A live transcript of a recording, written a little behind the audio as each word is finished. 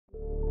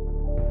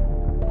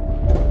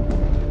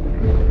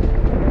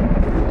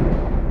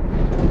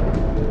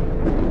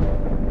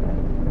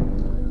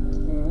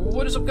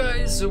What's up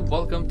guys,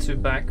 welcome to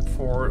Back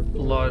 4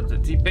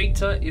 Blood. The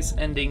beta is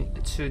ending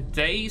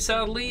today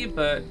sadly,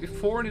 but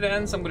before it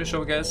ends I'm going to show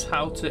you guys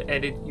how to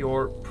edit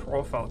your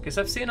profile, because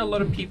I've seen a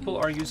lot of people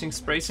are using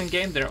sprays in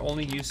game. They're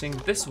only using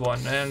this one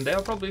and they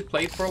have probably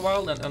played for a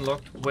while and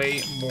unlocked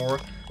way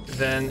more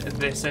than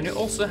this. And you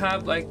also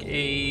have like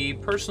a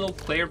personal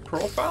player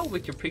profile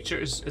with your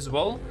pictures as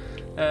well,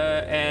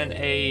 and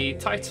a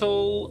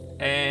title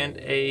and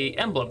a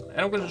emblem,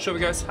 and I'm going to show you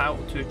guys how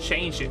to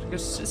change it,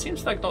 because it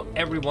seems like not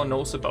everyone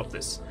knows about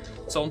this.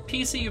 So on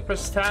PC you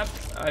press tab.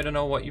 I don't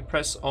know what you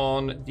press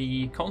on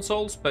the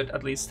consoles, but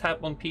at least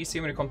tab on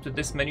PC when you come to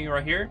this menu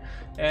right here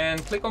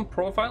and click on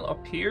profile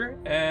up here,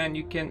 and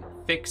you can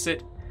fix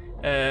it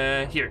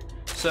here.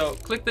 So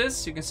click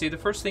this. You can see the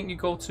first thing you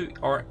go to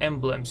are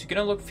emblems. You can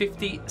unlock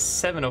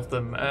 57 of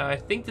them. I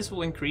think this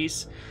will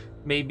increase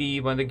maybe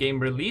when the game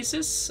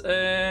releases,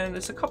 and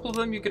there's a couple of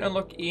them you can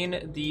unlock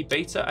in the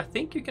beta. I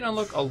think you can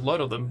unlock a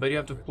lot of them, but you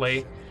have to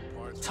play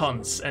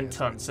tons and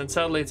tons, and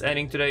sadly it's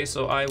ending today,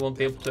 so I won't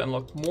be able to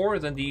unlock more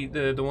than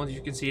the ones you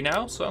can see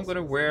now. So I'm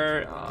gonna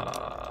wear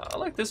I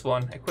like this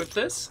one, equip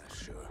this,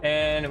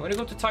 and when you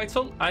go to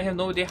title, I have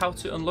no idea how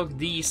to unlock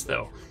these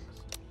though.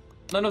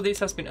 None of these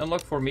has been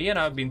unlocked for me, and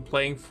I've been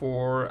playing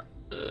for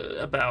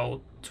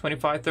about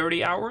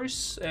 25-30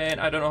 hours, and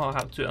I don't know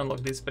how to unlock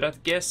this, but I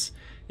guess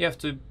you have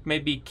to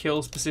maybe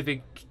kill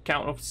specific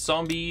count of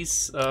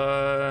zombies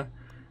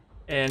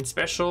and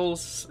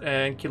specials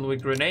and kill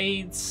with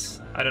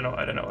grenades. I don't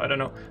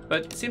know,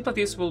 but it seems like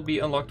this will be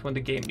unlocked when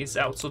the game is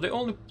out. So the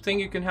only thing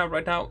you can have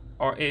right now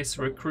is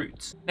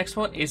recruit. Next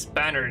one is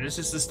banner. This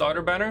is the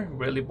starter banner,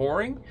 really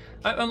boring.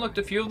 I've unlocked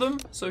a few of them,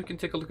 so you can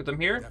take a look at them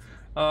here.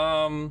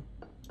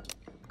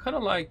 Kind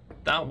of like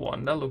that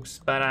one, that looks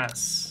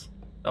badass.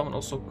 That one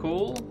also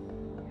cool.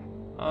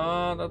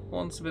 That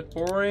one's a bit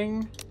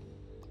boring.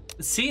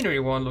 The scenery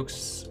one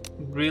looks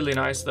really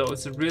nice though.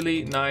 It's a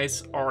really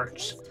nice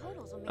art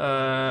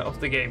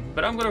of the game.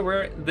 But I'm gonna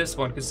wear this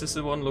one because this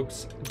one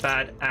looks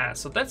badass.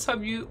 So that's how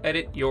you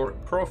edit your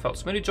profile.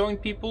 So when you join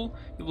people,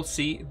 you will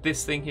see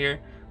this thing here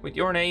with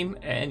your name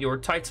and your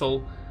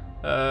title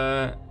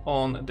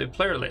on the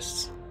player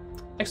lists.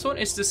 Next one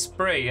is the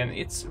spray, and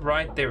it's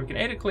right there. You can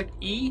either click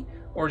E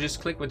or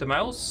just click with the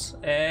mouse,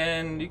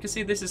 and you can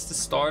see this is the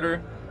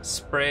starter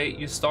spray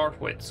you start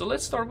with. So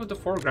let's start with the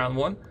foreground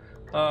one.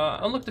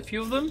 Unlocked a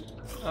few of them.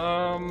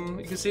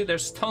 You can see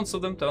there's tons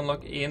of them to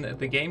unlock in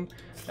the game.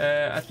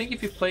 I think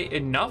if you play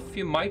enough,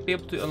 you might be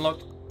able to unlock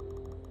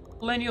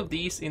plenty of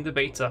these in the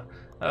beta.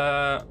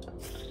 But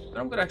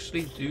I'm gonna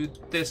actually do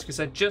this because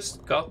I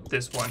just got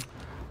this one,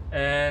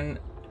 and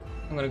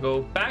I'm gonna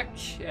go back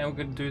and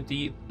we're gonna do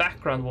the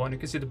background one. You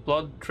can see the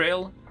blood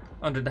trail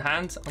under the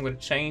hand. I'm gonna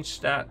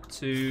change that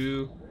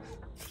to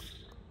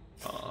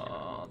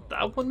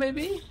that one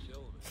maybe.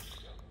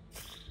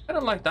 I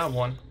don't like that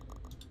one.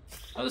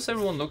 How does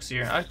everyone looks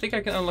here? I think I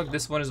can unlock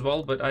this one as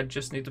well, but I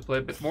just need to play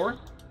a bit more.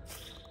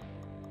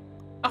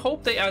 I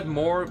hope they add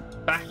more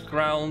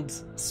background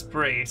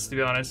sprays, to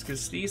be honest,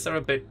 because these are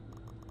a bit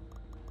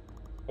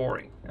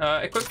boring.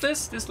 Equip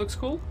this. This looks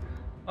cool.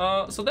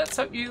 So that's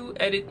how you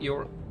edit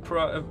your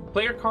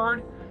player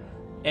card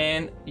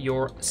and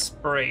your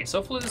spray. So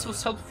hopefully this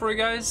was helpful for you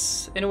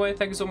guys. Anyway,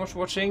 thank you so much for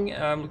watching.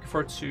 I'm looking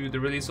forward to the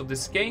release of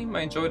this game.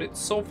 I enjoyed it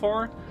so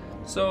far.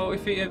 So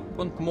if you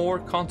want more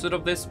content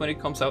of this when it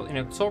comes out in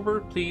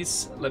October,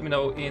 please let me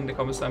know in the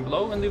comments down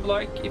below and leave a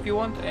like if you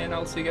want, and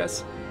I'll see you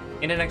guys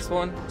in the next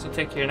one. So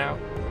take care now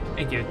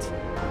and good.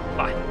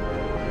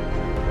 Bye.